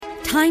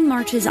Time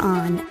marches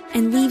on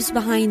and leaves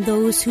behind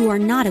those who are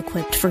not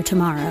equipped for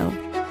tomorrow.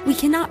 We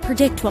cannot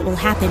predict what will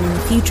happen in the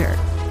future,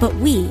 but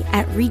we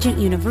at Regent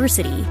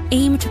University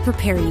aim to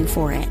prepare you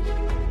for it.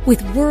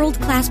 With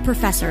world-class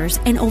professors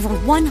and over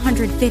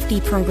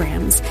 150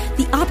 programs,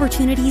 the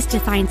opportunities to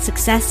find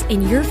success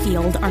in your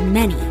field are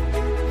many.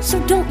 So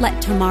don't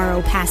let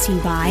tomorrow pass you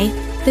by.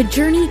 The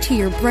journey to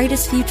your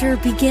brightest future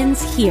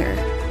begins here.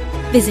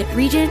 Visit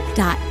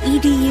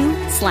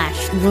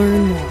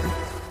regent.edu/learn more.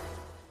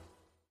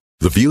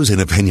 The views and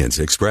opinions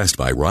expressed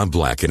by Rob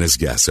Black and his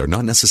guests are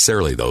not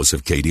necessarily those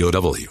of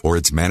KDOW or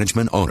its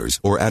management, owners,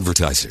 or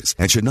advertisers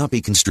and should not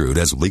be construed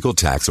as legal,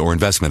 tax, or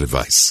investment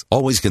advice.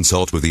 Always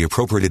consult with the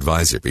appropriate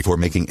advisor before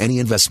making any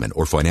investment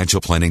or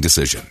financial planning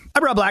decision.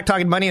 I'm Rob Black,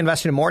 talking money,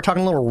 investing, and more,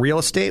 talking a little real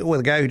estate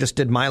with a guy who just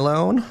did my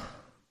loan.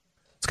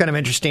 It's kind of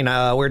interesting. We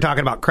were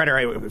talking about credit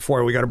right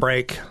before we go to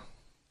break.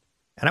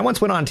 And I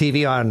once went on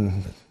TV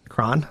on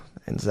Cron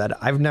and said,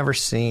 I've never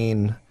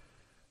seen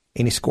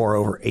any score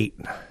over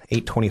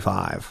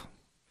 825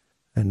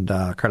 and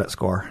credit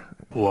score.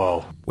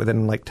 Whoa.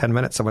 Within like 10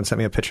 minutes, someone sent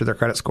me a picture of their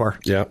credit score.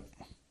 Yep.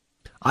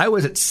 I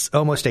was at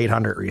almost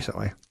 800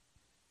 recently.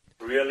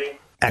 Really?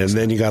 Excellent. And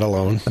then you got a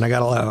loan. And I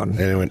got a loan. And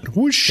it went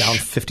whoosh. Down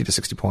 50 to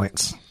 60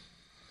 points.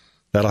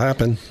 That'll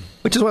happen.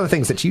 Which is one of the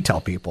things that you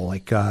tell people.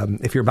 Like,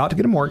 if you're about to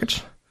get a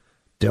mortgage,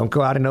 don't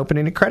go out and open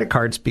any credit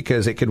cards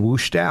because it could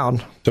whoosh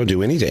down. Don't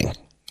do anything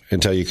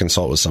until you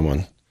consult with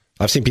someone.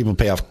 I've seen people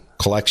pay off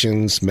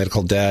collections,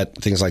 medical debt,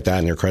 things like that,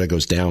 and their credit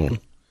goes down.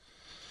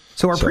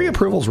 So are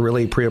pre-approvals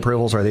really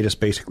pre-approvals, or are they just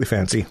basically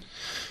fancy?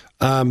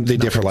 They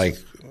differ like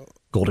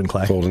golden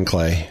clay. Golden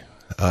clay.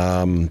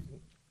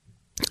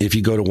 If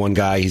you go to one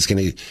guy,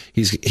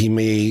 he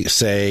may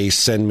say,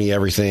 send me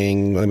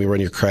everything, let me run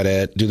your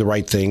credit, do the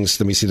right things,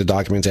 let me see the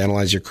documents,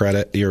 analyze your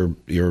credit, your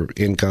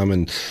income,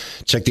 and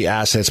check the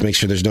assets, make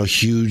sure there's no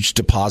huge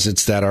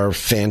deposits that are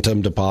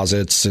phantom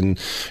deposits, and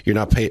you're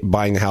not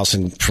buying the house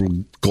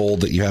from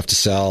gold that you have to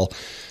sell.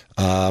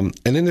 And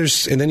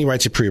then he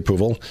writes a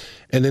pre-approval.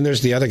 And then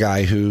there's the other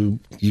guy who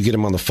you get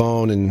him on the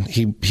phone and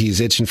he's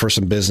itching for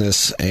some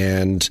business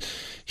and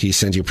he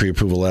sends you a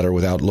pre-approval letter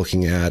without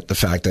looking at the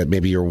fact that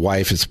maybe your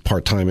wife is a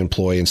part-time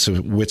employee and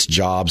switch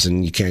jobs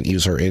and you can't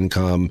use her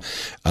income,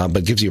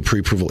 but gives you a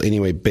pre-approval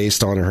anyway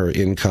based on her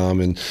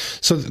income. And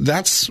so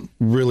that's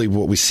really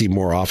what we see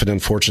more often,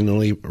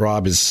 unfortunately,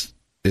 Rob, is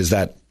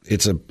that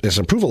it's an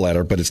approval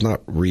letter, but it's not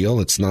real.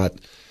 It's not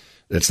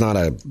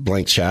a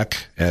blank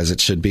check as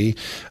it should be.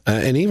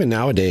 And even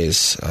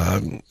nowadays,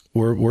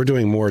 we're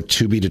doing more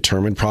to be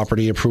determined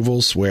property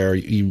approvals where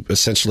you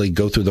essentially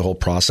go through the whole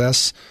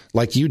process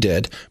like you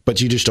did, but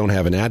you just don't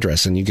have an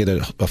address and you get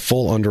a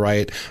full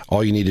underwrite.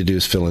 All you need to do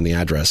is fill in the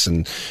address,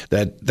 and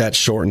that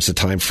shortens the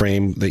time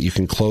frame that you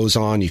can close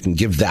on. You can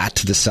give that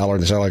to the seller,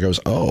 and the seller goes,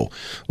 oh,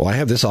 well, I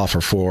have this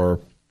offer for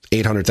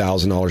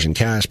 $800,000 in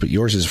cash, but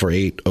yours is for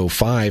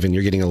 $805 and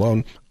you're getting a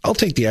loan. I'll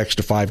take the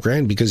extra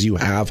 $5,000 because you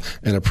have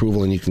an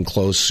approval and you can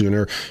close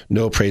sooner.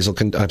 No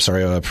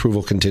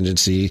approval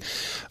contingency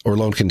or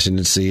loan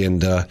contingency.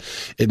 And,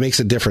 it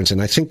makes a difference.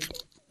 And I think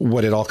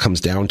what it all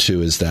comes down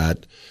to is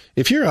that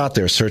if you're out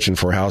there searching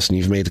for a house and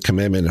you've made the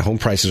commitment and home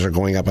prices are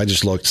going up, I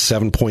just looked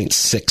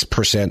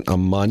 7.6% a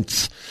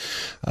month,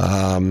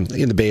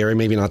 in the Bay Area,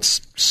 maybe not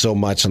so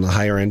much on the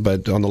higher end,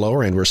 but on the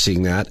lower end, we're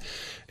seeing that.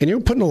 And you're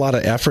putting a lot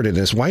of effort in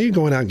this. Why are you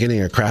going out and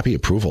getting a crappy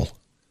approval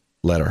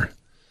letter?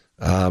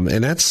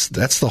 And that's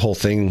the whole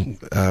thing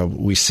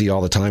we see all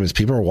the time is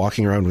people are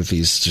walking around with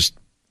these just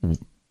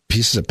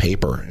pieces of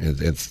paper.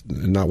 It's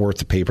not worth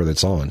the paper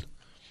that's on.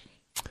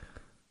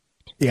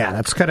 Yeah,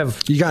 that's kind of...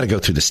 You got to go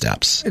through the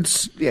steps.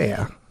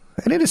 Yeah.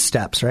 And it is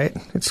steps, right?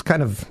 It's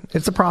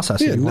a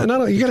process. Yeah,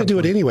 no, you got to do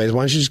it anyways.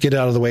 Why don't you just get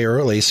out of the way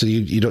early so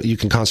you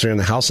can concentrate on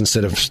the house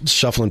instead of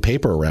shuffling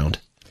paper around?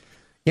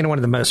 You know, one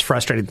of the most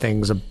frustrating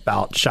things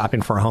about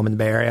shopping for a home in the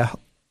Bay Area,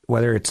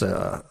 whether it's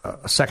a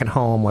second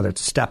home, whether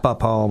it's a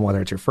step-up home,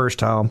 whether it's your first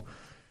home,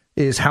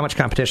 is how much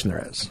competition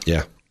there is.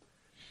 Yeah.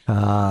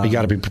 You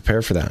got to be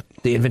prepared for that.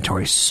 The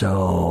inventory is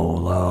so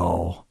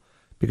low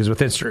because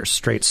with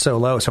interest rates so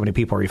low, so many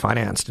people are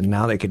refinanced, and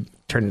now they could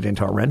turn it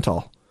into a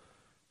rental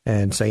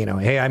and say,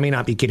 hey, I may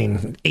not be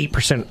getting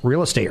 8%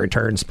 real estate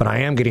returns, but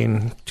I am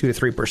getting 2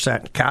 to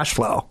 3% cash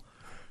flow.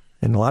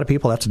 And a lot of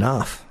people, that's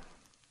enough.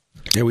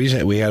 Yeah,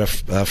 we had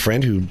a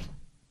friend who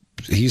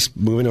he's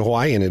moving to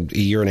Hawaii in a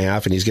year and a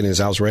half, and he's getting his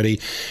house ready.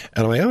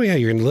 And I'm like, oh yeah,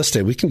 you're going to list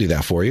it. We can do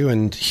that for you.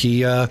 And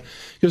he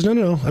goes,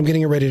 no, I'm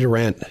getting it ready to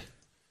rent.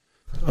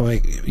 I'm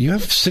like, you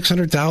have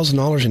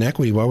 $600,000 in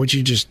equity. Why would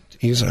you just?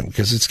 He's like,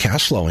 because it's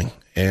cash flowing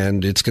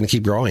and it's going to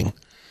keep growing.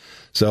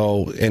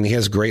 So, and he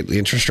has great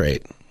interest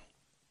rate.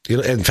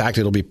 In fact,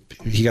 he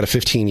got a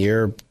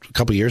 15-year, a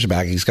couple of years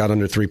back, he's got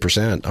under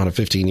 3% on a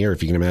 15-year,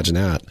 if you can imagine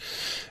that.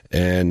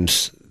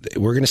 And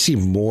we're going to see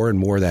more and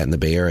more of that in the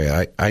Bay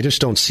Area. I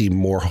just don't see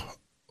more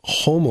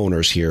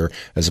homeowners here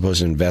as opposed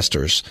to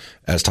investors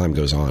as time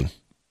goes on.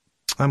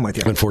 I'm with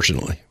you.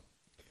 Unfortunately.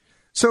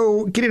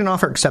 So getting an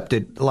offer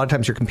accepted, a lot of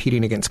times you're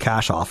competing against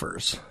cash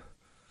offers,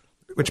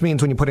 which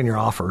means when you put in your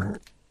offer,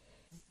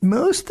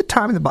 most of the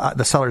time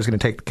the seller is going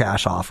to take the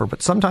cash offer,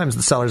 but sometimes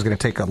the seller is going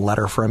to take a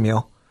letter from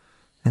you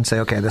and say,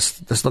 okay,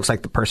 this looks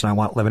like the person I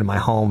want living in my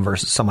home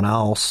versus someone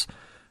else.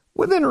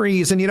 Within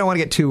reason, you don't want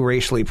to get too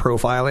racially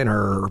profiling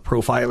or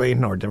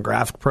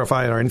demographic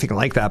profiling or anything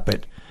like that,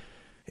 but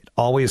it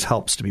always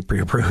helps to be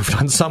pre-approved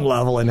on some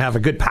level and have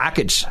a good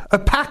package.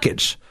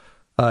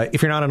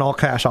 If you're not an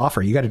all-cash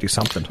offer, you got to do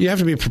something. You have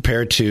to be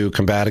prepared to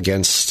combat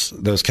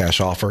against those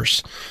cash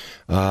offers.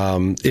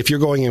 If you're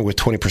going in with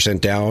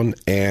 20% down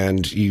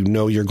and you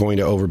know you're going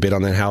to overbid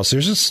on that house,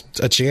 there's just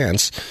a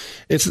chance.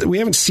 We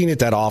haven't seen it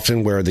that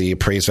often where the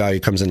appraised value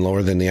comes in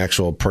lower than the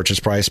actual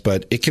purchase price,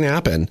 but it can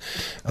happen.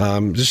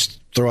 Just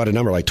throw out a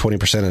number like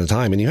 20% at a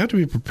time. And you have to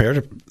be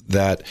prepared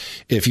that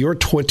if your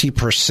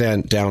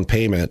 20% down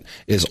payment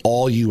is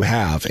all you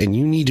have and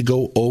you need to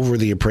go over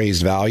the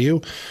appraised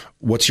value,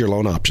 what's your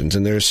loan options?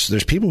 And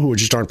there's people who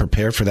just aren't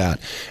prepared for that.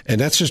 And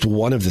that's just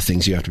one of the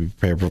things you have to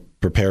be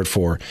prepared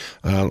for.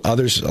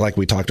 Others, like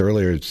we talked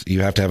earlier,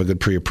 you have to have a good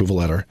pre-approval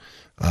letter.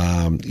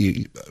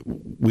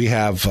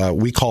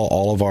 We call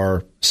all of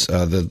our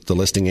the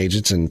listing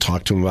agents and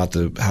talk to them about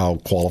how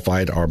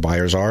qualified our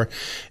buyers are,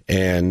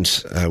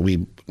 and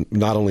we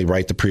not only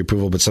write the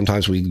pre-approval, but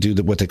sometimes we do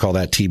what they call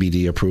that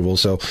TBD approval.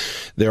 So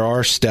there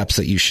are steps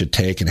that you should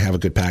take and have a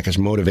good package.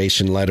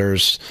 Motivation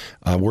letters,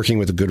 working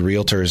with a good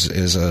realtor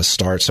is a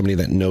start. Somebody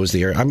that knows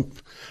the area.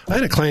 I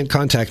had a client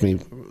contact me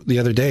the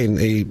other day, and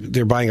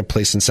they're buying a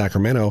place in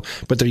Sacramento,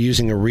 but they're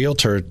using a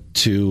realtor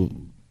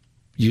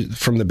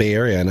from the Bay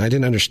Area, and I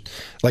didn't understand.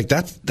 Like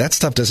that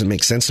stuff doesn't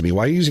make sense to me.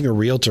 Why are you using a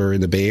realtor in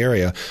the Bay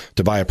Area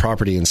to buy a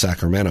property in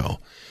Sacramento?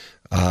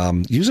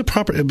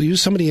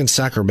 Use somebody in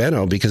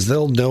Sacramento because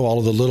they'll know all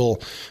of the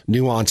little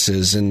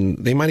nuances, and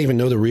they might even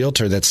know the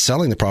realtor that's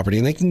selling the property,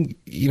 and they can,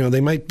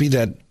 they might be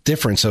that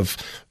difference of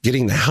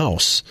getting the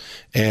house.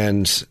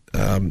 And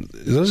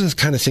those are the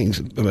kind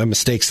of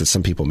mistakes that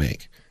some people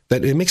make.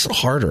 That it makes it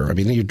harder. I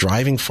mean, you're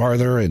driving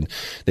farther, and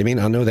they may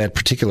not know that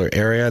particular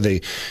area.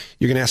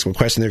 You're going to ask them a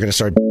question, they're going to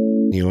start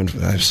you. And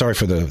I'm sorry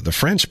for the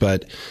French,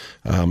 but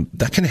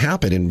that can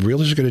happen. And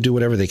realtors are going to do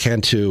whatever they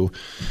can to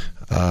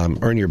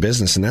earn your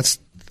business, and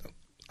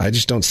I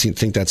just don't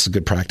think that's a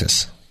good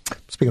practice.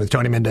 Speaking with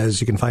Tony Mendez,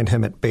 you can find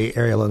him at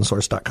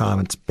BayAreaLoanSource.com.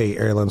 It's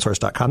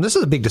BayAreaLoanSource.com. This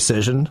is a big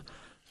decision: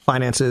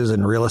 finances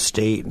and real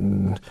estate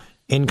and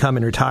income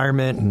and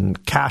retirement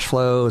and cash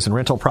flows and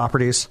rental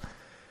properties.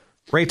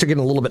 Rates are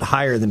getting a little bit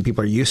higher than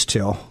people are used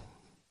to.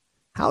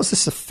 How is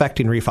this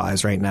affecting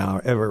refis right now?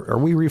 Are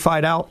we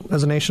refied out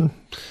as a nation?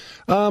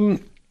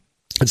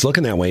 It's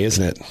looking that way,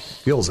 isn't it?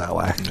 Feels that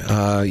way.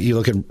 You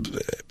look at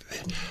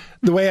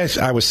the way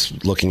I was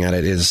looking at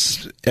it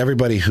is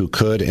everybody who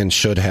could and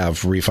should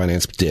have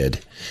refinanced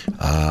did.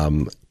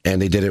 And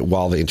they did it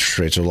while the interest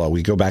rates are low.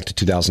 We go back to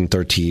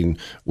 2013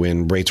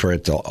 when rates were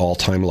at the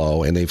all-time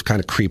low, and they've kind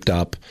of creeped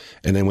up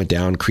and then went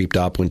down, creeped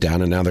up, went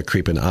down, and now they're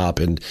creeping up.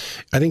 And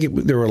I think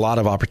there were a lot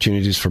of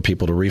opportunities for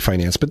people to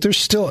refinance, but there's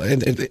still,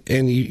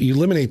 and you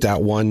eliminate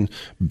that one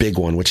big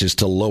one, which is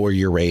to lower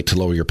your rate, to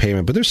lower your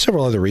payment. But there's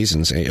several other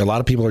reasons. A lot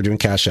of people are doing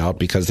cash out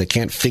because they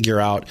can't figure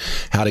out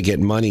how to get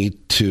money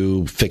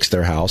to fix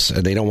their house,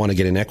 and they don't want to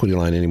get an equity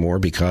line anymore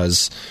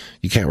because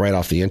you can't write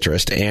off the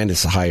interest, and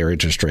it's the higher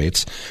interest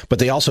rates. But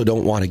they also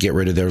don't want to get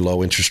rid of their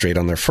low interest rate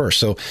on their first.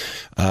 So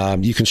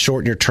you can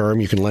shorten your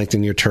term, you can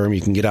lengthen your term, you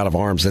can get out of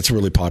ARMs. That's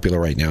really popular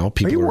right now.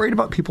 Are you worried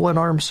about people in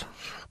ARMs?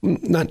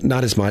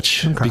 Not as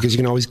much, because you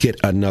can always get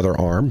another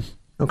ARM.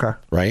 Okay.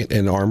 Right?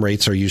 And ARM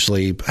rates are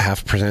usually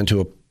 0.5% to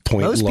a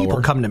point Those lower.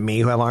 People come to me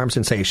who have ARMs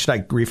and say, should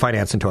I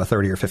refinance into a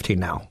 30 or 15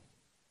 now?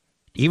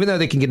 Even though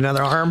they can get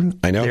another ARM,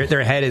 I know.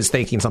 Their head is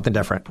thinking something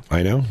different.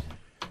 I know.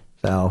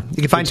 So you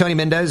can find Tony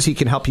Mendez. He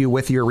can help you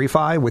with your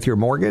refi, with your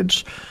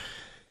mortgage.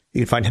 You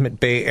can find him at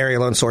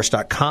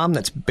BayAreaLoanSource.com.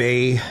 That's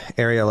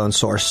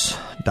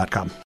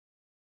BayAreaLoanSource.com.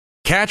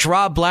 Catch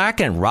Rob Black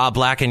and Rob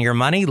Black and Your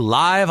Money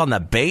live on the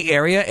Bay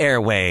Area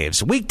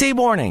airwaves, weekday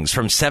mornings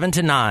from 7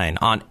 to 9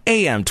 on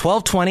AM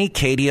 1220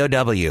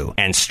 KDOW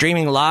and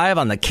streaming live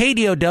on the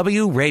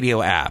KDOW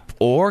radio app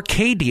or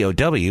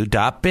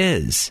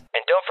KDOW.biz.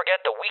 And don't forget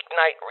the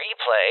weeknight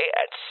replay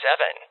at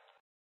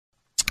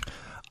 7.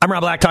 I'm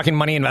Rob Black, talking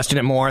money, investing,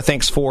 and more.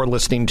 Thanks for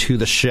listening to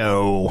the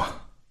show.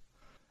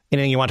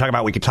 Anything you want to talk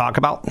about, we could talk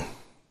about.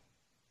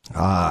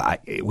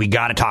 We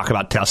got to talk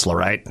about Tesla,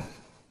 right?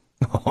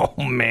 Oh,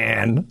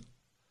 man.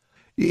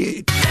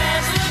 Musk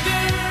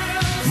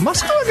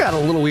got a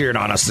little weird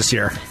on us this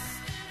year.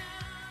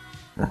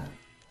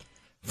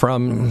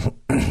 From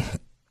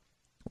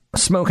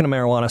smoking a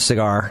marijuana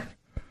cigar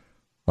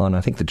on,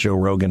 I think, the Joe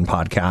Rogan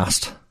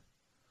podcast.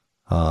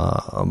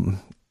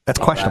 That's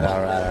questionable.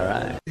 All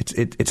right.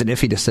 It's an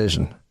iffy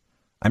decision.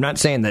 I'm not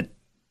saying that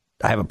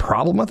I have a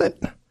problem with it,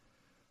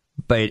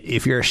 but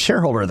if you're a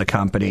shareholder of the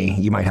company,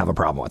 you might have a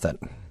problem with it.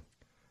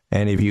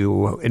 And if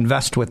you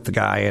invest with the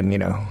guy and,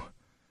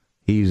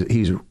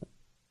 he's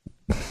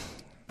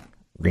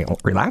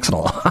relaxing a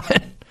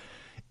lot.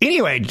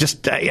 Anyway, I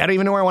don't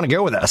even know where I want to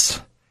go with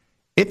this.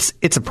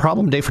 It's a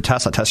problem day for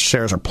Tesla. Tesla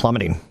shares are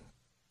plummeting.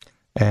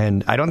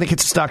 And I don't think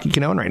it's a stock you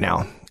can own right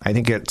now. I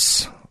think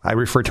it's I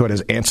refer to it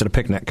as ants at a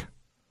picnic.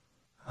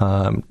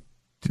 Don't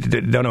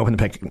open the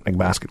picnic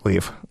basket,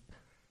 leave.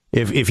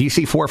 If you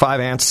see 4 or 5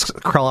 ants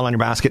crawling on your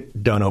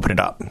basket, don't open it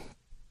up.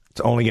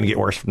 It's only going to get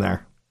worse from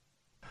there.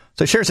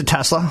 So shares of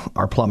Tesla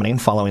are plummeting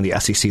following the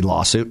SEC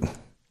lawsuit.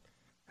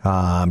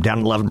 Down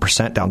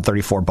 11%, down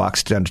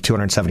 $34, down to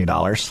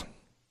 $270.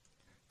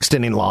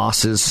 Extending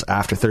losses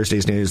after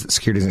Thursday's news that the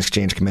Securities and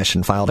Exchange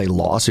Commission filed a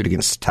lawsuit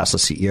against Tesla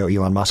CEO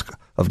Elon Musk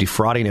of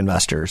defrauding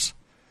investors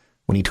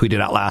when he tweeted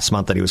out last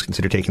month that he was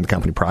considering taking the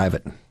company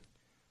private.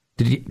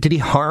 Did he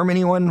harm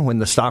anyone when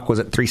the stock was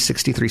at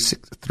 360,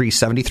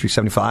 370,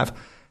 375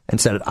 and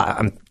said,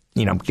 I'm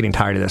getting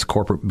tired of this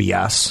corporate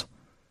BS.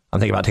 I'm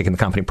thinking about taking the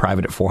company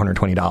private at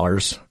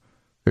 $420.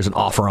 There's an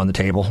offer on the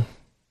table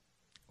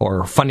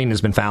or funding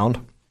has been found.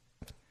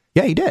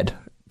 Yeah, he did,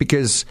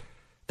 because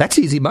that's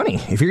easy money.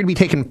 If you're going to be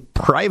taken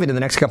private in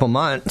the next couple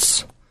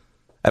months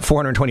at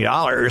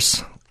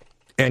 $420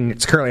 and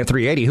it's currently at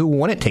 $380, who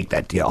wouldn't take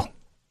that deal?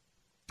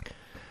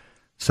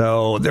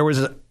 So there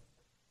was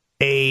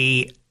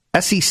a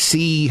SEC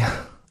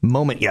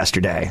moment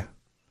yesterday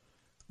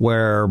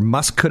where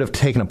Musk could have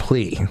taken a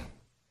plea.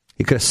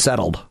 He could have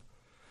settled,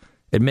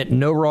 admit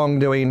no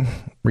wrongdoing,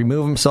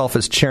 remove himself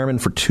as chairman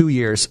for 2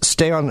 years,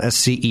 stay on as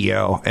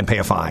CEO, and pay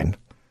a fine.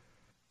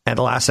 At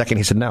the last second,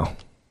 he said no.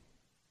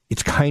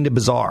 It's kind of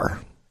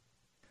bizarre.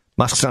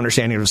 Musk's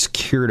understanding of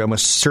security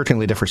almost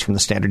certainly differs from the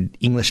standard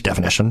English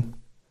definition.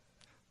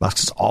 Musk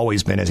has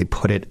always been, as he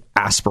put it,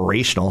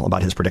 aspirational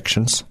about his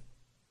predictions.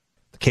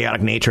 The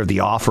chaotic nature of the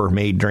offer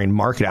made during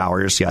market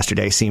hours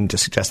yesterday seemed to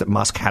suggest that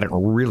Musk hadn't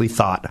really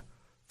thought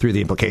through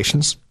the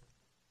implications.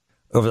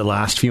 Over the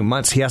last few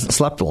months, he hasn't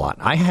slept a lot.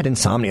 I had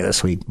insomnia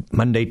this week,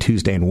 Monday,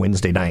 Tuesday, and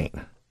Wednesday night.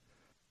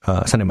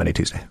 Sunday, Monday,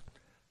 Tuesday.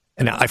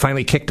 And I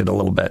finally kicked it a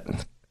little bit.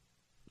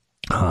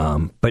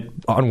 But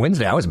on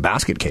Wednesday, I was a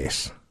basket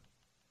case.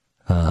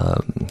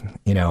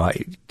 Did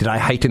I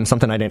heighten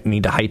something I didn't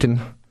need to heighten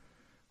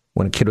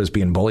when a kid was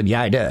being bullied?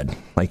 Yeah, I did.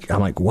 I'm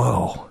like,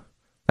 whoa,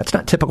 that's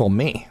not typical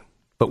me.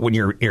 But when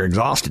you're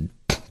exhausted,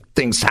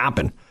 things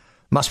happen.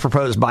 Musk's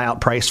proposed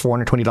buyout price,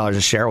 $420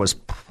 a share, was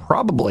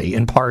probably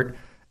in part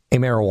a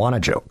marijuana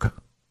joke.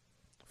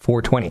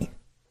 $420.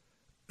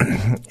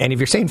 And if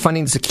you're saying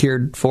funding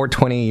secured,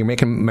 $420, you're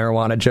making a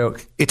marijuana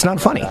joke, it's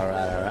not funny. All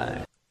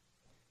right.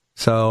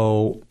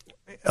 So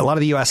a lot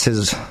of the U.S.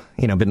 has,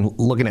 been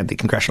looking at the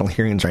congressional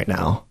hearings right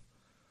now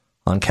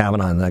on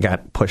Kavanaugh, and that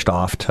got pushed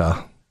off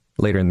to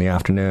later in the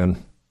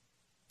afternoon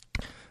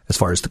as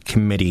far as the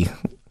committee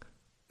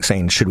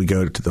saying, should we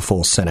go to the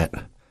full Senate?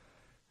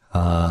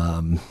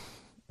 All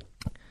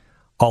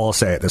I'll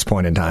say at this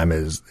point in time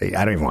is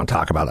I don't even want to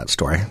talk about that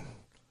story.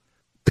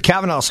 The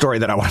Kavanaugh story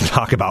that I want to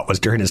talk about was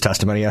during his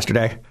testimony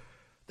yesterday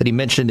that he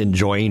mentioned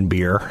enjoying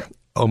beer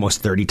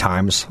almost 30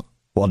 times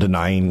while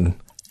denying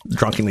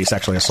drunkenly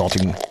sexually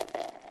assaulting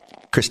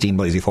Christine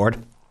Blasey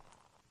Ford.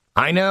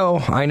 I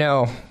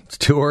know. It's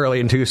too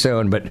early and too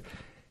soon, but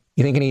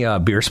you think any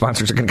beer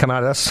sponsors are going to come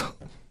out of this?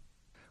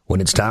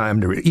 When it's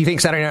time to... You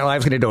think Saturday Night Live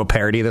is going to do a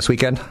parody this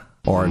weekend?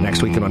 Or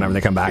next weekend whenever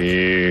they come back?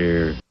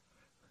 Beer.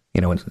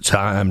 When it's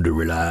time to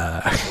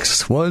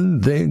relax.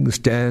 One thing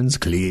stands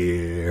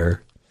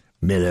clear.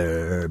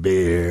 Miller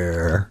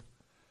beer.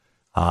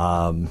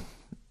 I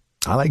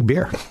like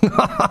beer.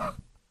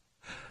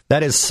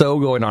 That is so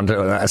going on to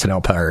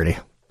SNL parody.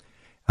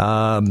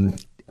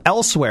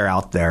 Elsewhere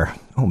out there,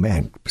 oh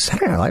man,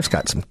 Saturday Night Live's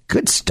got some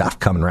good stuff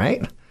coming,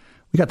 right?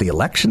 We got the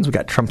elections, we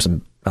got Trump's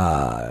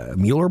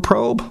Mueller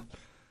probe,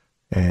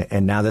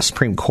 and now the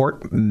Supreme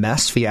Court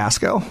mess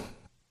fiasco. And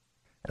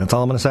that's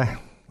all I'm going to say.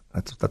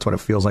 That's what it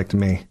feels like to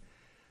me.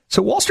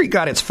 So Wall Street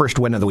got its first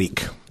win of the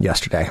week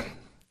yesterday,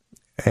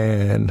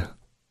 and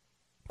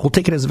we'll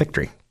take it as a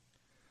victory.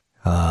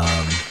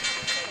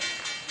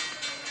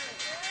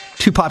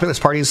 Two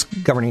populist parties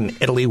governing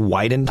Italy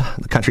widened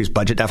the country's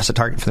budget deficit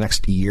target for the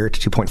next year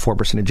to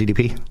 2.4% of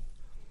GDP,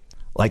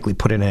 likely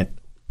putting it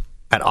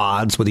at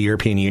odds with the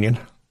European Union.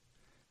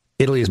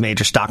 Italy's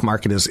major stock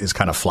market is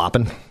kind of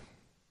flopping.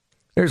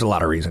 There's a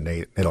lot of reason to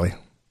hate Italy.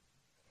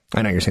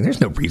 I know you're saying there's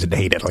no reason to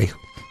hate Italy.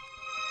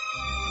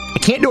 I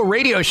can't do a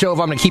radio show if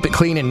I'm going to keep it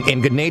clean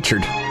and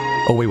good-natured.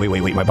 Oh,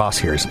 wait. My boss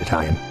here is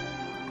Italian.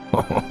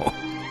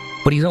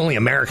 But he's only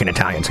American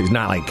Italian, so he's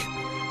not like...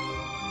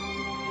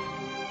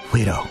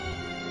 Guido,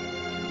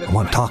 I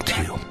want to talk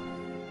to you.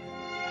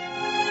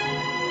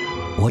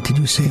 What did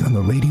you say on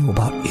the radio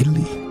about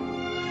Italy?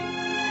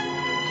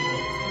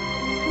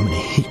 I'm going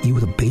to hit you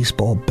with a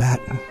baseball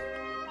bat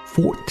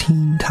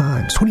 14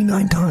 times,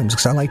 29 times,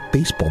 because I like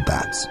baseball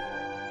bats.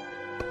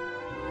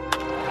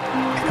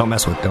 Don't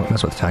mess with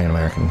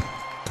Italian-American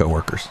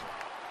co-workers.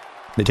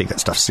 They take that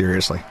stuff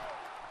seriously.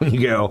 When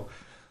you go,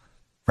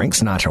 Frank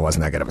Sinatra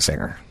wasn't that good of a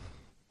singer.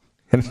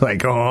 And it's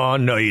like, oh,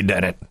 no, you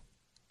didn't.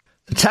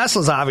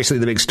 Tesla's obviously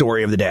the big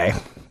story of the day.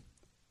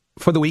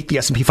 For the week, the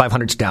S&P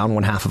 500's down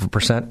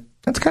 0.5%.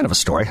 That's kind of a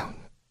story.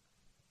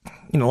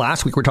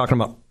 Last week we were talking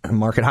about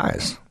market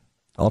highs,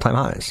 all-time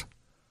highs,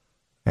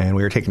 and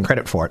we were taking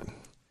credit for it.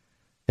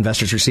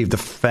 Investors received the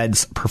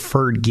Fed's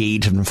preferred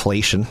gauge of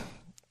inflation,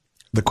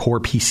 the core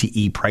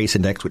PCE price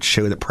index, which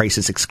showed that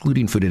prices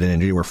excluding food and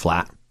energy were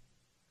flat.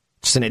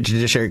 Senate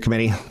Judiciary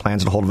Committee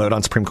plans to hold a vote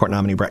on Supreme Court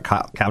nominee Brett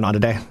Kavanaugh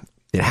today.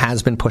 It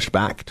has been pushed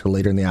back to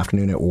later in the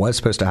afternoon. It was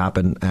supposed to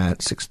happen at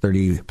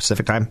 6:30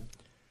 Pacific time,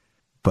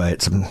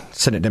 but some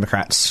Senate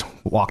Democrats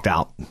walked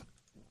out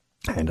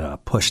and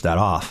pushed that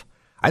off.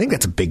 I think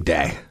that's a big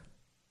day.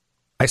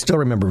 I still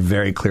remember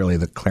very clearly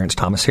the Clarence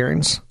Thomas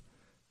hearings,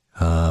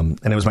 and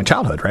it was my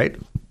childhood, right?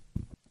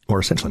 Or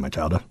essentially my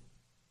childhood.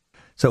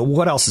 So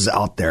what else is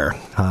out there?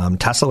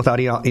 Tesla without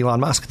Elon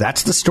Musk.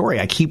 That's the story.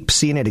 I keep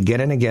seeing it again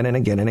and again and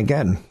again and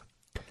again.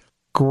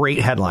 Great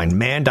headline.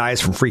 Man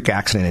dies from freak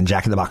accident in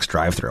Jack in the Box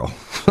drive-thru.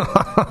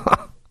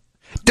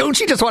 Don't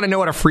you just want to know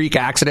what a freak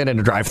accident in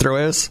a drive-thru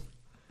is?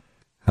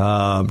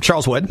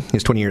 Charles Wood,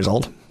 he's 20 years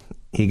old.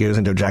 He goes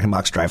into a Jack in the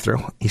Box drive-thru.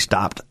 He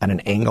stopped at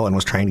an angle and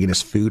was trying to get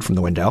his food from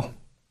the window.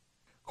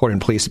 According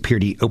to police, it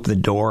appeared he opened the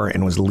door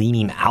and was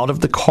leaning out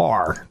of the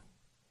car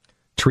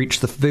to reach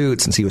the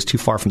food since he was too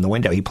far from the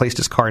window. He placed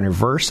his car in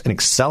reverse and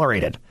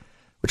accelerated,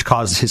 which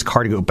caused his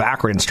car to go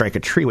backward and strike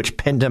a tree, which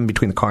pinned him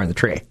between the car and the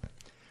tree.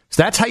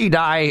 So that's how you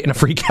die in a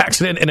freak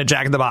accident in a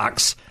Jack in the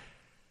Box.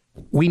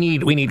 We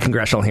need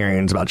congressional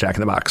hearings about Jack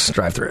in the Box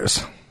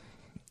drive-thrus.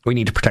 We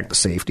need to protect the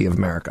safety of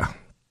America.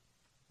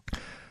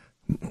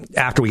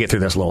 After we get through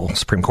this little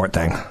Supreme Court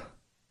thing.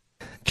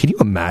 Can you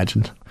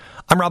imagine?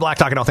 I'm Rob Black,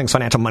 talking all things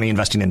financial, money,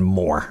 investing, and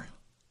more.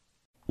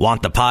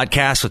 Want the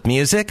podcast with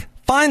music?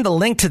 Find the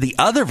link to the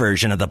other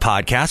version of the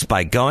podcast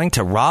by going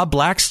to Rob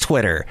Black's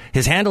Twitter.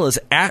 His handle is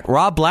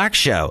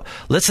 @RobBlackShow.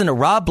 Listen to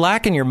Rob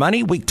Black and Your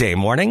Money weekday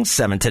mornings,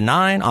 7 to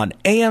 9 on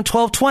AM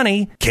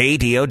 1220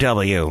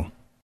 KDOW.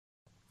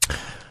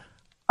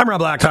 I'm Rob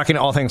Black, talking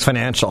all things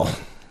financial,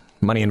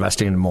 money,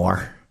 investing, and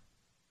more.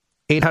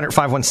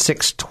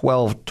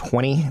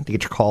 800-516-1220 to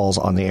get your calls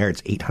on the air.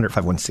 It's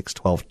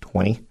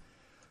 800-516-1220.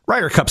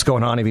 Ryder Cup's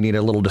going on if you need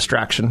a little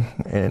distraction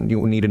and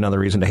you need another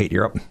reason to hate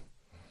Europe.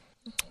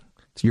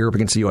 It's Europe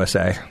against the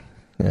USA.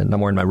 And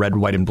I'm wearing my red,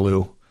 white, and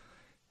blue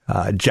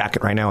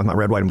jacket right now with my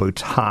red, white, and blue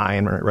tie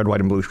and my red, white,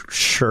 and blue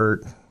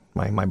shirt,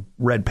 my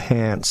red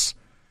pants.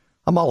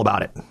 I'm all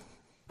about it.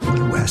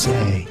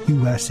 USA,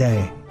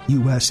 USA,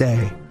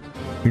 USA.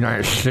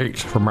 United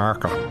States of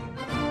America.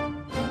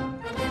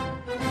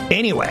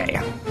 Anyway.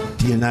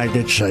 The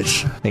United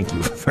States. Thank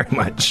you very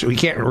much. We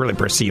can't really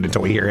proceed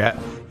until we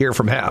hear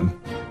from him.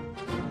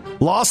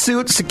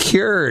 Lawsuit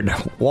secured.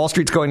 Wall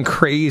Street's going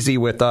crazy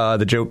with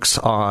the jokes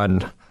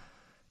on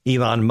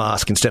Elon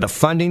Musk. Instead of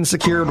funding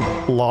secured,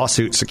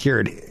 lawsuit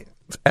secured.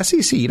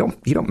 SEC, you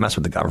don't mess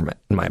with the government,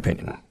 in my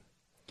opinion.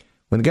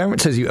 When the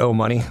government says you owe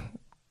money,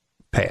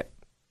 pay it.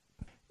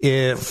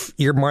 If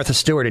you're Martha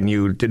Stewart and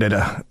you did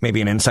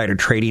maybe an insider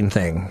trading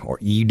thing, or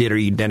you did or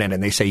you didn't,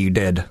 and they say you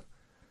did,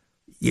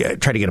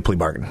 try to get a plea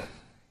bargain.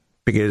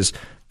 Because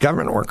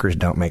government workers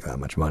don't make that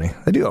much money.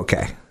 They do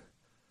okay.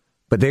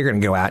 But they're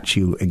going to go at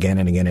you again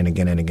and again and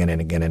again and again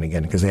and again and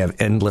again because they have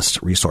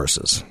endless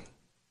resources.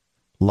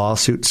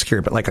 Lawsuit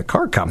secured. But like a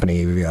car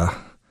company, an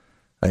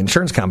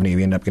insurance company, if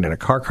you end up getting in a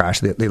car crash,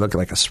 they look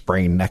like a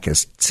sprained neck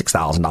is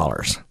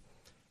 $6,000.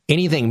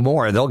 Anything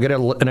more, they'll get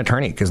an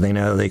attorney because they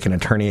know they can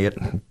attorney it.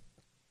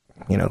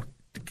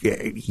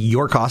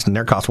 Your cost and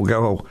their cost will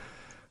go,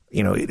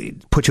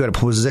 put you at a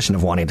position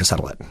of wanting to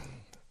settle it.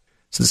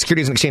 So the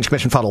Securities and Exchange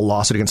Commission filed a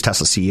lawsuit against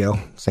Tesla CEO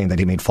saying that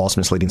he made false,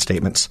 misleading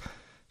statements.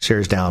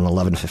 Shares down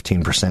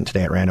 11-15%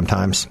 today at random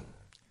times.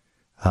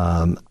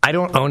 I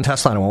don't own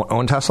Tesla. I won't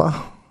own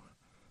Tesla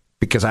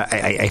because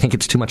I think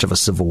it's too much of a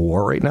civil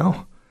war right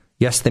now.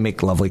 Yes, they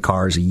make lovely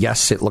cars.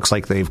 Yes, it looks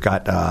like they've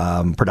got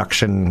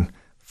production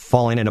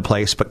falling into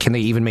place. But can they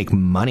even make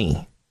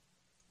money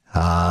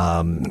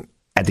at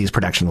these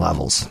production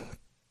levels?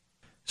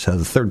 So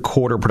the third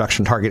quarter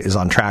production target is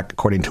on track,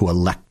 according to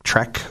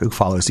Electrek, who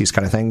follows these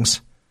kind of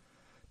things.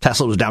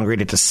 Tesla was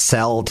downgraded to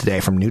sell today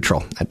from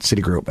neutral at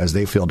Citigroup as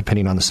they feel,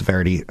 depending on the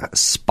severity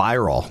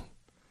spiral,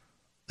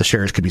 the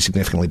shares could be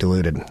significantly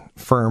diluted.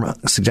 Firm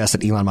suggests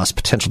that Elon Musk's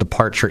potential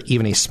departure,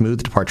 even a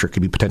smooth departure,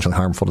 could be potentially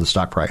harmful to the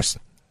stock price.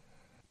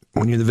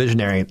 When you're the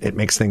visionary, it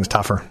makes things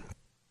tougher.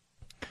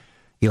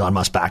 Elon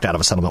Musk backed out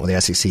of a settlement with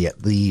the SEC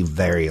at the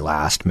very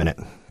last minute.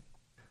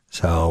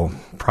 So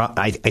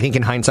I think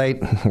in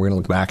hindsight, we're going to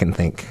look back and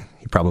think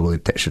he probably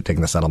should have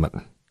taken the settlement.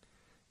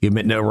 You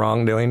admit no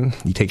wrongdoing.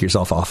 You take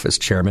yourself off as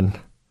chairman.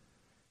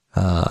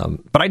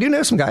 But I do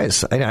know some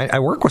guys. I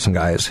work with some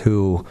guys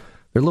who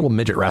they're little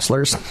midget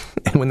wrestlers.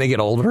 And when they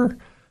get older,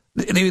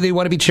 they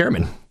want to be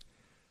chairman.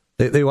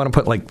 They want to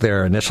put like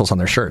their initials on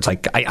their shirts.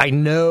 Like I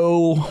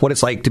know what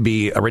it's like to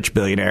be a rich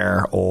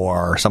billionaire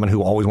or someone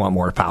who always want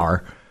more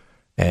power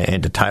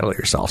and to title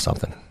yourself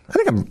something. I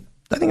think I'm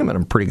in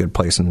a pretty good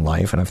place in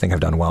life, and I think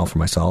I've done well for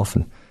myself.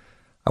 And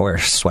I wear a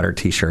sweater,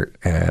 t-shirt,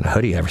 and a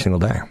hoodie every single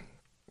day.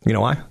 You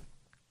know why?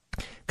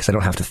 Because I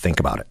don't have to think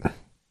about it.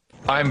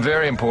 I'm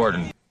very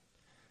important.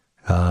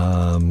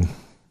 I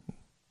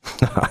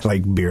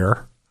like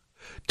beer.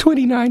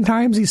 29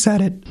 times he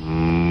said it.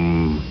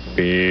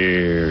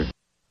 Beer.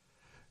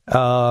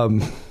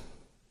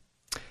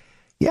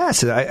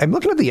 Yes, I'm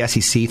looking at the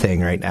SEC thing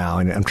right now,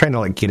 and I'm trying to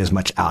like get as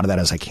much out of that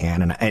as I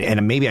can,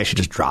 and maybe I should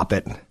just drop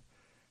it,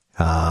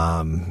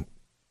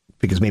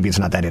 because maybe it's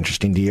not that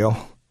interesting to you.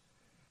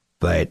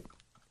 But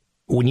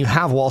when you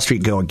have Wall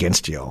Street go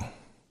against you,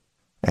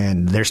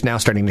 and they're now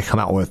starting to come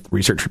out with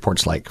research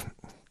reports like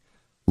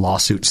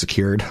lawsuit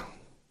secured,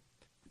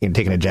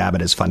 taking a jab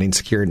at his funding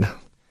secured,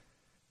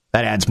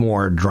 that adds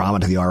more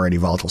drama to the already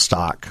volatile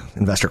stock.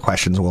 Investor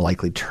questions will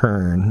likely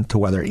turn to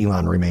whether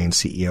Elon remains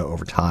CEO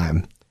over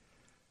time.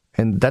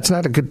 And that's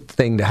not a good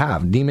thing to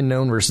have. Demon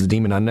known versus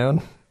demon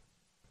unknown.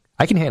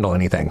 I can handle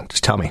anything.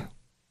 Just tell me.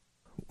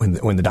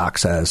 When the doc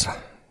says,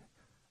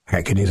 I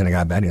got good news and I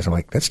got bad news, I'm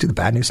like, let's do the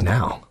bad news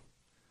now.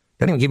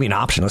 Don't even give me an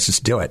option. Let's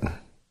just do it.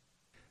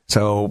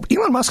 So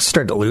Elon Musk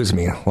started to lose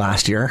me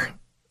last year.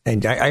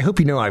 And I hope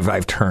you know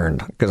I've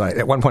turned. Because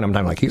at one point in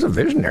time, like, he's a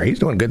visionary. He's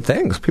doing good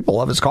things. People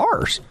love his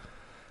cars.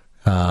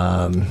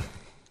 Wow,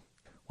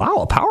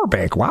 a power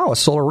bank. Wow, a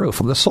solar roof.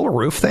 The solar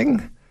roof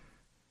thing,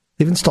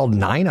 they've installed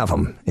 9 of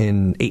them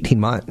in 18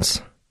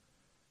 months.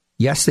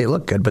 Yes, they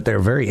look good, but they're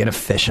very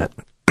inefficient.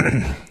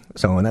 And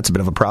that's a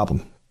bit of a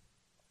problem.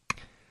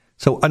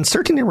 So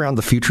uncertainty around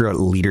the future of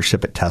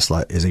leadership at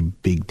Tesla is a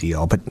big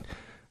deal. But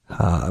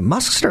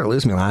Musk started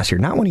losing me last year,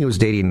 not when he was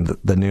dating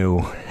the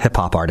new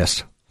hip-hop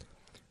artist,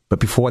 but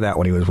before that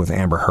when he was with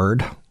Amber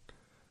Heard,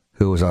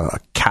 who was a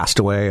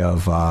castaway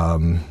of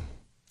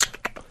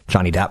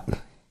Johnny Depp.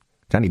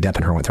 Johnny Depp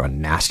and her went through a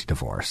nasty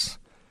divorce.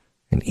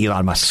 And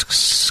Elon Musk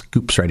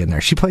scoops right in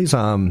there. She plays,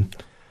 the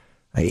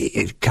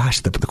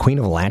Queen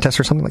of Atlantis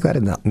or something like that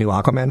in the new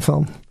Aquaman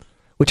film,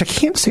 which I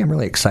can't say I'm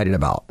really excited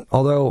about.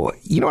 Although,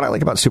 you know what I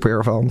like about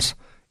superhero films?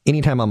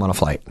 Anytime I'm on a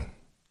flight,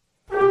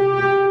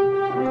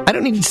 I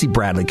don't need to see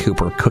Bradley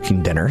Cooper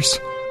cooking dinners.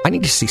 I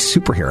need to see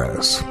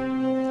superheroes.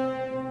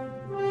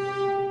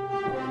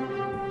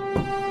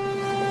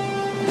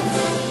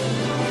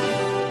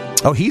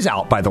 Oh, he's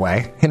out, by the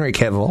way. Henry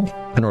Cavill,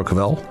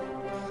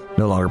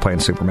 no longer playing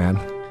Superman.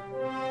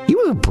 He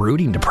was a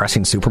brooding,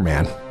 depressing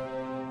Superman.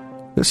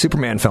 The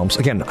Superman films,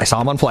 again, I saw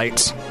them on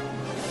flights.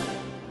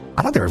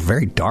 I thought they were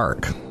very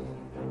dark.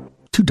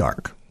 Too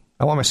dark.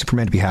 I want my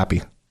Superman to be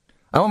happy.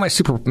 I want my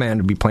Superman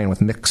to be playing with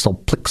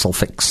Mixel Plixel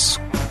Fix.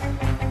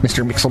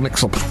 Mr.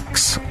 Mixel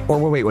Fix. Or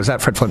wait, was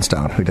that Fred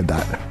Flintstone who did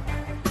that?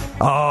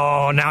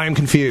 Oh, now I'm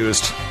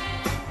confused.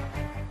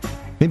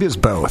 Maybe it was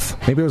both.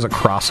 Maybe it was a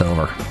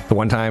crossover. The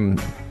one time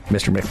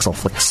Mr.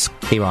 Mixelflix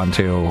came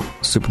onto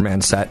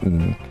Superman's set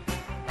and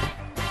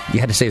you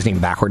had to say his name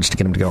backwards to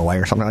get him to go away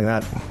or something like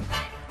that.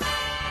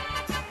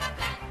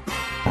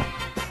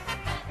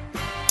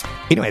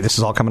 Anyway, this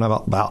is all coming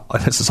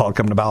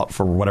about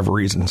for whatever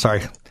reason.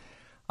 Sorry.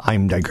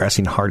 I'm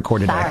digressing hardcore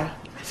today.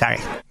 Sorry.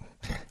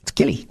 It's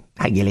Gilly.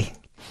 Hi, Gilly.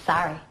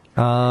 Sorry.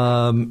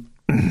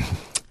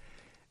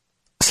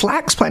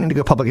 Slack's planning to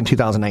go public in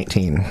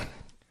 2019.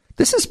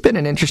 This has been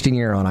an interesting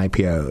year on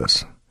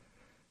IPOs.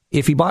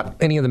 If you bought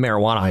any of the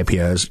marijuana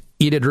IPOs,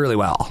 you did really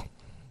well.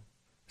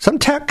 Some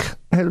tech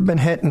has been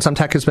hit and some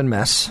tech has been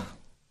miss.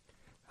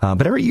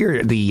 But every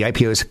year, the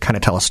IPOs kind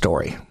of tell a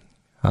story.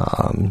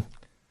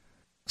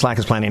 Slack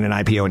is planning an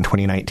IPO in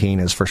 2019,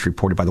 as first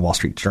reported by the Wall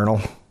Street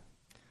Journal.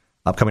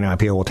 Upcoming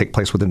IPO will take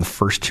place within the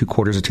first 2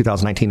 quarters of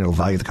 2019. It'll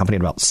value the company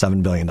at about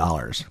 $7 billion.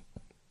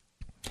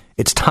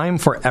 It's time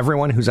for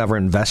everyone who's ever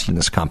invested in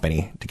this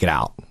company to get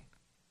out.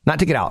 Not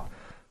to get out,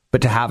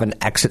 but to have an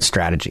exit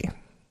strategy.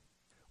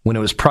 When it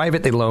was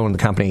private, they loaned the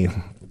company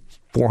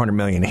 $400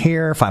 million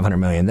here, $500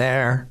 million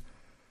there.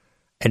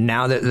 And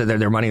now that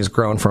their money has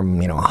grown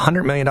from, a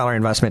 $100 million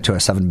investment to a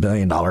 $7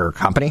 billion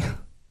company,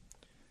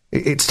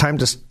 it's time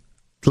to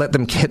let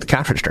them hit the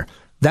cash register.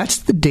 That's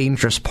the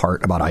dangerous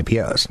part about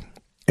IPOs.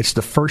 It's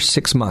the first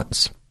 6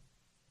 months.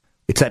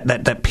 It's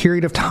that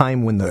period of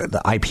time when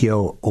the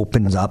IPO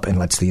opens up and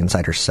lets the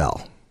insiders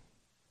sell.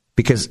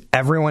 Because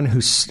everyone in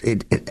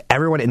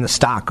the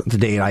stock the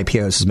day it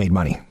IPOs has made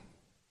money.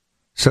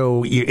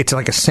 So it's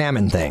like a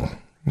salmon thing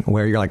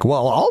where you're like,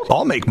 well,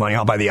 I'll make money.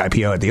 I'll buy the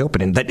IPO at the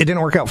opening. It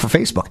didn't work out for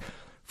Facebook.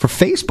 For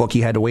Facebook,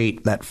 you had to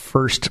wait that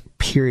first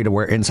period of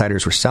where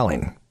insiders were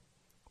selling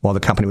while the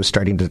company was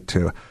starting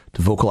to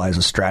vocalize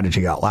a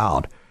strategy out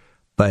loud.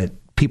 But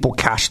people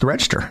cashed the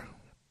register.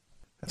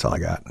 That's all I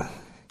got.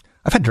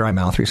 I've had dry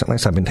mouth recently,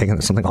 so I've been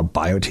taking something called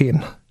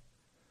Biotin.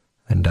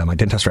 And my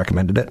dentist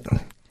recommended it.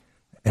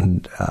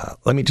 And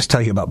let me just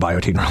tell you about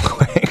Biotin real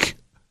quick.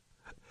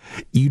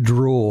 You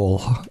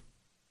drool.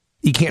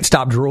 You can't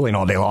stop drooling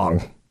all day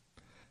long.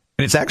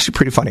 And it's actually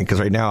pretty funny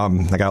because right now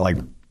I got like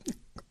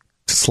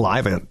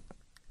saliva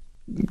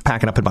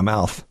packing up in my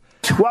mouth.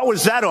 What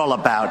was that all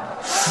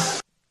about?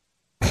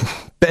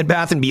 Bed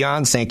Bath &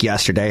 Beyond sank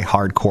yesterday.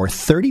 Hardcore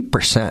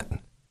 30%.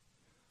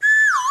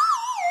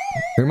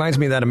 It reminds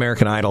me of that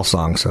American Idol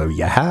song. So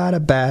you had a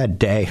bad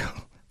day.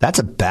 That's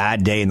a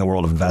bad day in the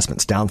world of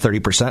investments. Down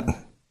 30%.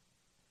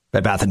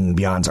 Bed Bath &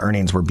 Beyond's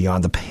earnings were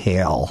beyond the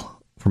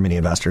pale for many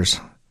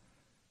investors,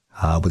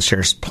 with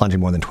shares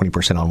plunging more than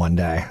 20% on one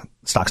day.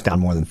 Stock's down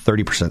more than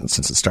 30%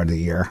 since the start of the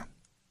year.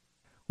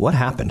 What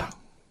happened?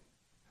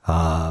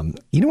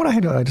 You know what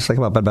I just like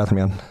about Bed Bath &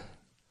 Beyond?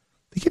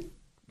 They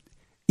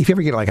if you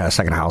ever get like a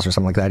second house or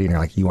something like that, and you're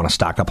like, you want to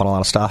stock up on a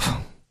lot of stuff,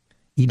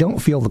 you don't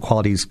feel the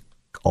quality's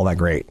all that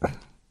great.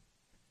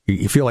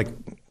 You feel like,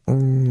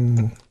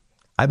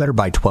 I better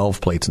buy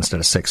 12 plates instead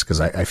of 6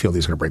 because I feel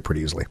these are going to break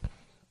pretty easily.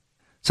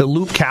 So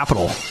Loop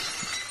Capital,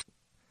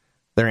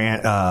 their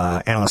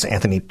analyst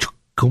Anthony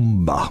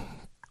Chukumba.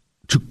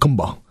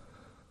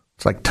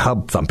 It's like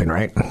tub thumping,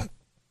 right?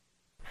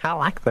 I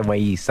like the way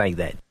you say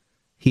that.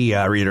 He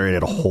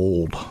reiterated a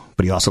hold,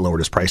 but he also lowered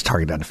his price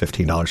target down to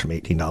 $15 from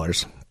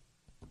 $18.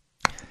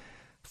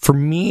 For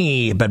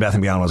me, Bed Bath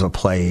 & Beyond was a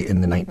play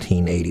in the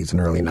 1980s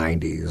and early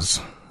 90s.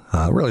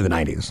 Really the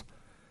 90s.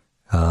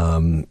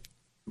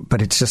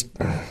 But it's just,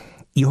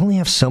 you only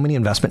have so many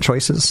investment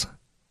choices.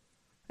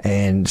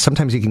 And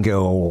sometimes you can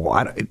go,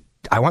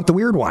 I want the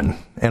weird one.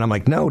 And I'm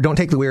like, no, don't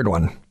take the weird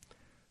one.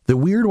 The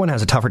weird one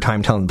has a tougher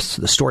time telling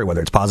the story,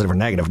 whether it's positive or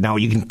negative. Now,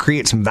 you can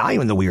create some value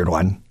in the weird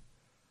one,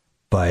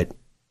 but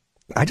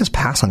I just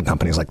pass on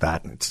companies like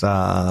that. It's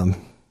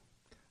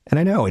and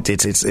I know it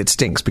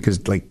stinks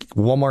because like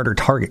Walmart or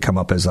Target come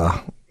up as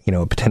a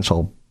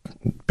potential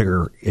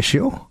bigger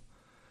issue.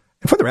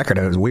 And for the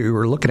record, we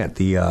were looking at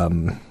the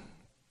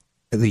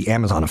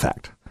Amazon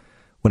effect.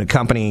 When a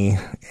company,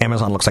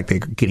 Amazon looks like they're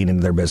getting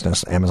into their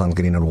business, Amazon's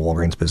getting into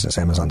Walgreens business,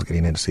 Amazon's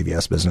getting into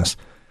CVS business.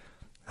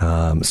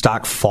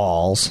 Stock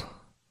falls,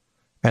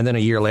 and then a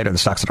year later, the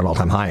stock's at an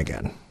all-time high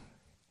again.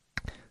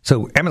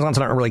 So Amazon's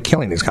not really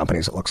killing these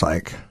companies, it looks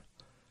like.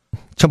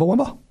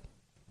 Chumbawamba?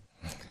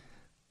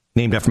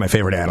 Named after my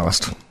favorite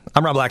analyst.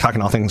 I'm Rob Black,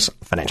 talking all things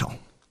financial.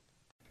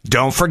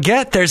 Don't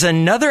forget, there's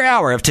another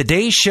hour of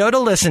today's show to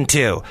listen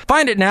to.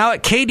 Find it now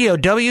at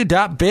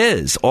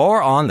KDOW.biz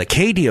or on the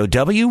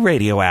KDOW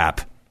radio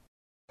app.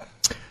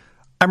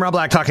 I'm Rob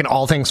Black, talking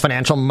all things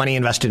financial, money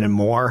invested, and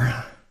more.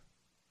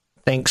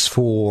 Thanks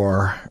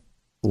for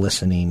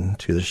listening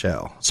to the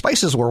show.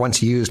 Spices were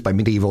once used by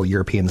medieval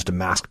Europeans to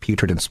mask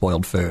putrid and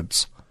spoiled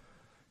foods.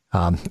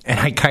 And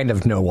I kind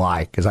of know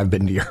why, because I've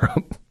been to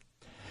Europe.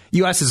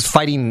 U.S. is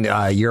fighting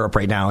Europe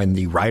right now in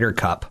the Ryder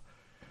Cup.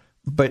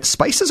 But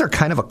spices are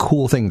kind of a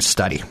cool thing to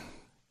study.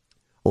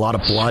 A lot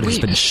of blood has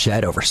been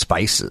shed over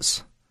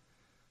spices.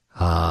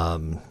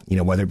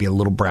 Whether it be a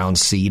little brown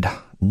seed,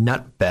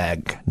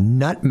 nutmeg.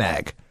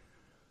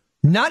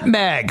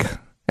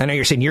 I know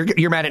you're saying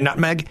you're mad at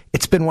nutmeg.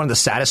 It's been one of the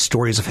saddest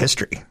stories of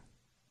history.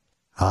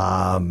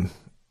 The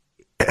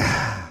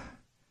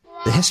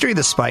history of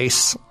the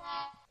spice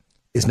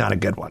is not a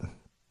good one.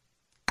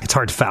 It's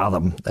hard to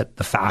fathom that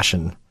the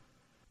fashion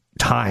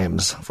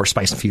times for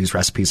spice-infused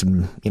recipes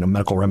and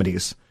medical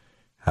remedies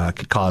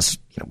could cause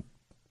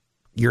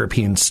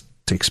Europeans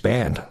to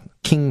expand.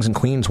 Kings and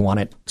queens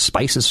wanted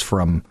spices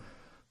from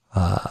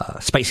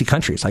spicy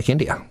countries like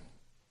India,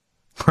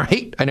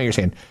 right? I know you're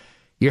saying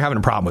you're having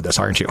a problem with this,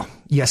 aren't you?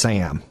 Yes, I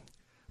am.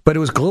 But it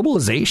was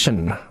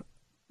globalization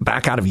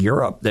back out of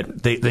Europe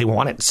that they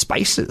wanted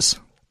spices.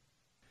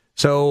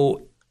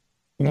 So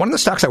one of the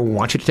stocks I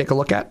want you to take a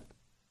look at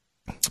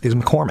is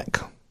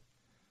McCormick.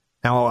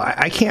 Now,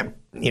 I can't,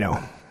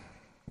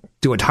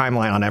 do a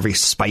timeline on every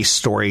spice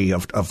story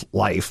of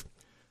life,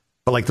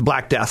 but like the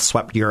Black Death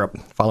swept Europe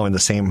following the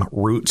same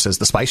routes as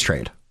the spice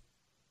trade.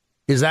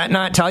 Does that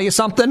not tell you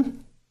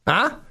something?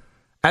 Huh?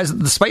 As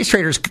the spice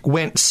traders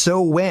went,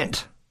 so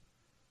went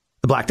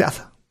the Black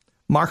Death.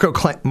 Marco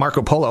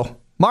Polo.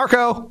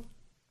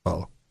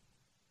 Oh,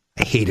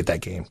 I hated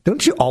that game.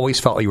 Don't you always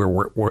felt you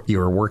were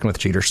working with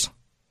cheaters?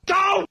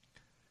 Go!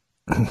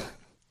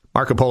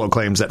 Marco Polo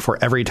claims that for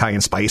every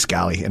Italian spice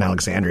galley in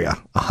Alexandria,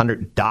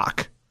 100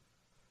 dock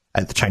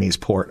at the Chinese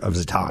port of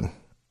Zatan. I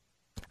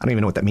don't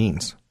even know what that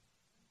means.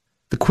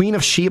 The Queen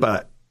of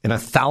Sheba in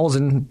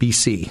 1000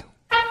 BC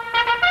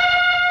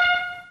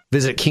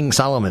visit King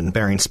Solomon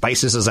bearing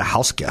spices as a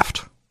house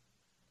gift.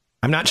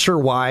 I'm not sure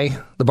why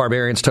the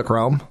barbarians took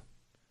Rome.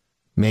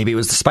 Maybe it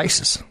was the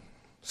spices.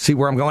 See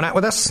where I'm going at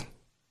with this?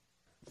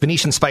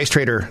 Venetian spice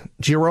trader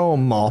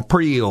Girolamo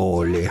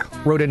Prioli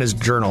wrote in his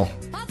journal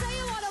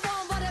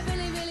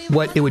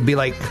what it would be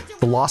like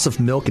the loss of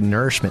milk and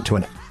nourishment to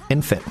an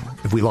infant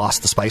if we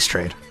lost the spice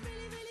trade.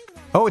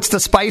 Oh, it's the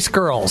Spice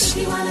Girls.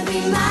 If you wanna be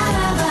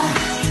my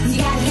lover, you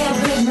gotta get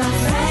with my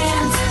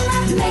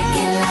friends. Make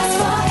it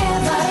last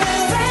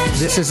forever.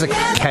 This is a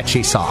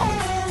catchy song.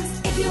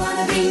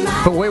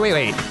 But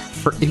wait.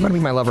 If you want to be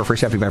my lover,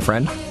 first you have to be my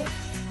friend.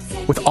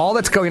 With all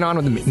that's going on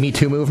with the Me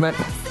Too movement,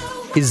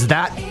 is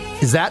that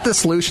the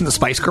solution? The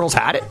Spice Girls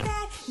had it?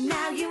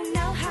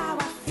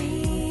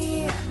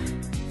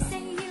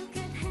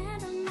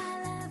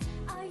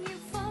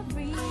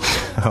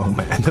 Oh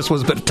man, this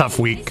was a bit of a tough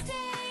week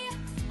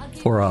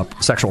for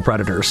sexual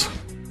predators.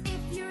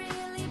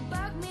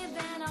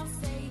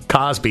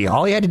 Cosby,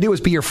 all he had to do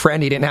was be your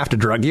friend. He didn't have to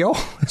drug you.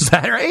 Is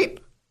that right?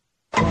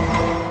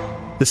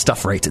 This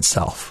stuff writes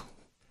itself.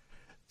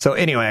 So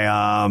anyway,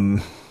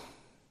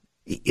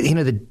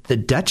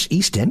 the Dutch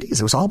East Indies,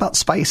 it was all about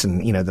spice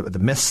and, the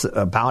myths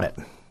about it.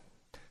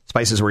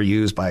 Spices were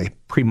used by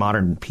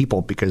pre-modern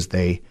people because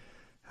they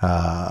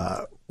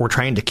were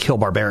trying to kill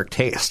barbaric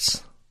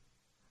tastes.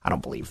 I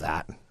don't believe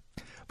that.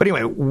 But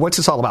anyway, what's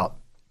this all about?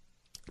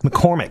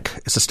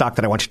 McCormick is a stock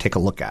that I want you to take a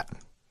look at.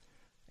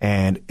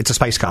 And it's a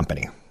spice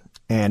company.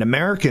 And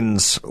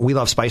Americans, we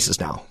love spices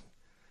now.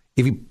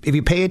 If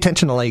you pay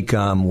attention to like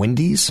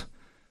Wendy's,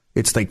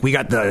 it's like we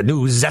got the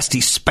new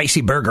zesty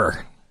spicy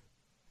burger.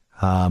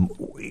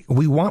 Millennials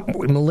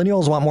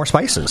want more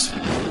spices.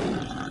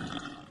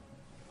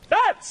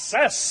 That's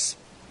a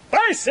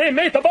spicy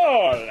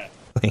meatball.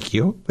 Thank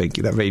you.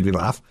 That made me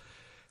laugh.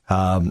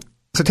 So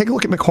take a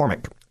look at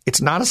McCormick.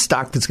 It's not a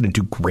stock that's going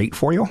to do great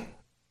for you.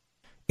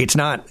 It's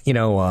not,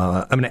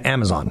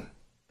 Amazon.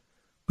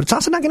 But it's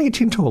also not going to get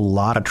you into a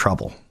lot of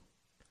trouble.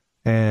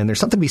 And there's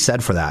something to be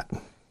said for that.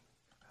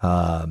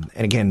 And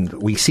again,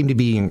 we seem to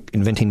be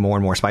inventing more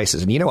and more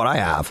spices. And you know what I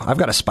have? I've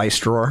got a spice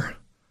drawer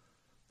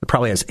that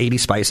probably has 80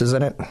 spices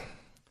in it.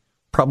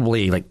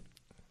 Probably like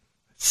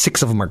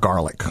 6 of them are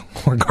garlic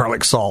or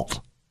garlic salt.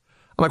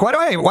 I'm like,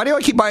 why do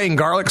I keep buying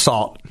garlic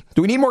salt?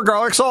 Do we need more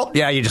garlic salt?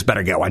 Yeah, you just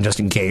better get one just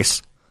in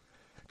case.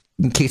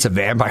 In case a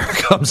vampire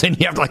comes in,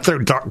 you have to like throw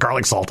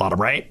garlic salt on him,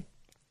 right?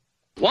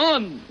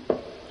 1.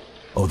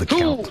 Oh, the 2,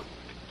 count.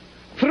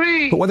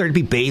 3. But whether it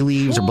be bay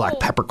leaves or black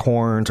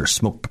peppercorns or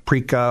smoked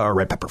paprika or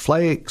red pepper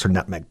flakes or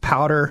nutmeg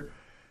powder,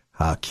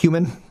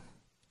 cumin.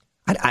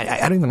 I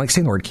don't even like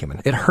saying the word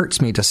cumin. It hurts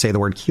me to say the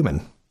word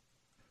cumin.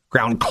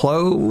 Ground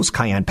cloves,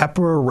 cayenne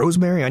pepper,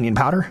 rosemary, onion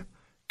powder.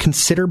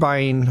 Consider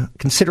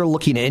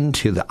looking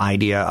into the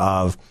idea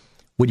of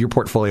would your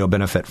portfolio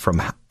benefit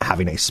from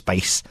having a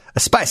spicy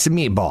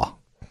meatball.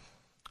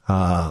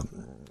 And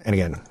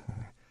again,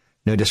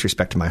 no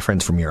disrespect to my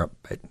friends from Europe,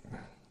 but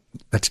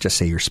let's just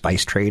say your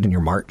spice trade and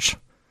your march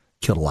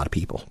killed a lot of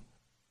people.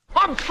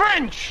 I'm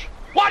French.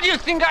 Why do you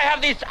think I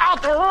have this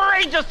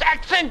outrageous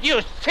accent,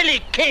 you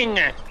silly king?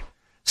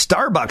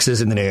 Starbucks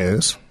is in the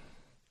news.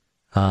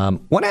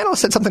 One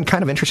analyst said something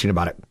kind of interesting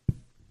about it.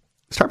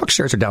 Starbucks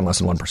shares are down less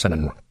than 1%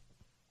 in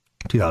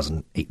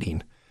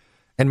 2018.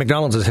 And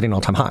McDonald's is hitting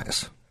all-time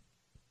highs.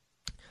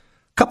 A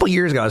couple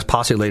years ago, I was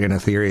postulating a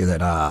theory that,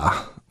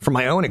 from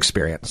my own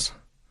experience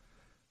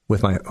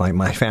with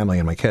my family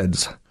and my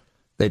kids,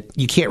 that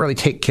you can't really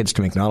take kids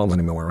to McDonald's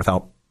anymore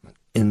without,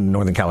 in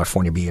Northern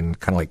California, being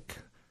kind of like,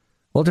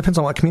 well, it depends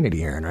on what community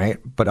you're in, right?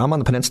 But I'm on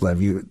the peninsula.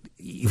 If you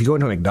go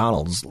into a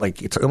McDonald's,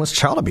 like, it's almost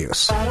child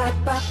abuse.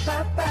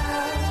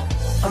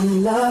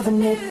 I'm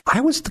loving it. I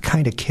was the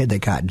kind of kid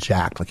that got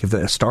jacked. Like, if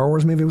the Star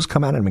Wars movie was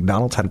coming out and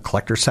McDonald's had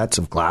collector sets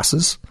of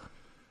glasses,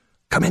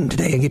 come in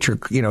today and get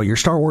your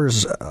Star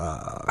Wars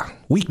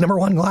week number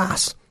 1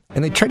 glass.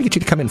 And they tried to get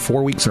you to come in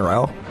 4 weeks in a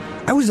row.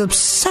 I was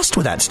obsessed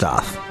with that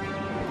stuff.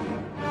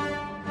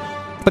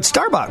 But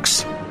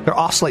Starbucks, they're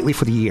off slightly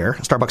for the year.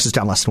 Starbucks is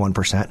down less than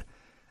 1%.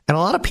 And a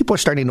lot of people are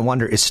starting to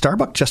wonder, is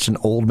Starbucks just an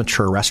old,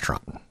 mature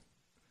restaurant?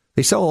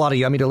 They sell a lot of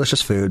yummy,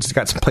 delicious foods. They've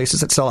got some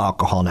places that sell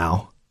alcohol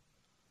now.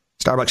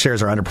 Starbucks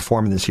shares are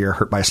underperforming this year,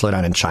 hurt by a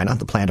slowdown in China,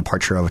 the planned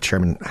departure of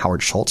Chairman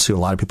Howard Schultz, who a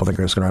lot of people think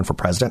is going to run for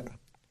president.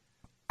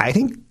 I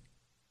think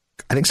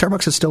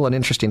Starbucks is still an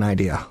interesting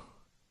idea.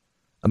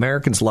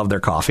 Americans love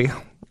their coffee,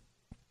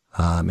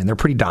 and they're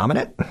pretty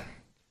dominant.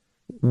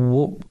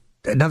 Well,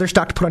 another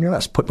stock to put on your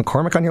list. Put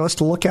McCormick on your list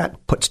to look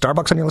at. Put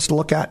Starbucks on your list to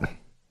look at.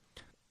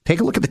 Take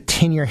a look at the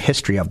 10-year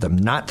history of them,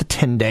 not the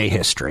 10-day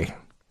history.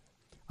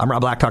 I'm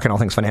Rob Black, talking all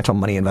things financial,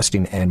 money,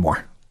 investing, and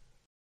more.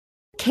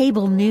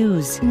 Cable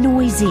news,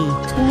 noisy,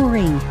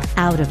 boring,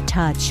 out of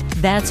touch.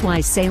 That's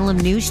why Salem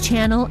News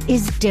Channel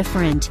is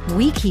different.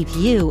 We keep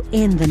you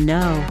in the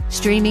know.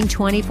 Streaming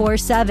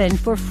 24/7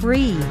 for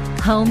free.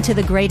 Home to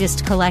the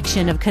greatest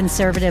collection of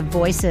conservative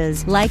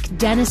voices like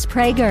Dennis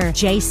Prager,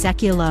 Jay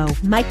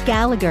Sekulow, Mike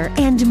Gallagher,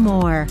 and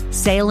more.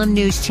 Salem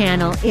News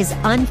Channel is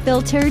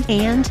unfiltered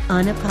and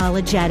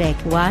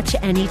unapologetic. Watch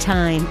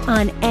anytime,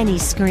 on any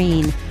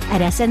screen,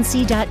 at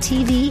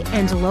snc.tv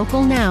and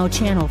Local Now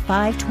Channel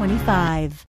 525.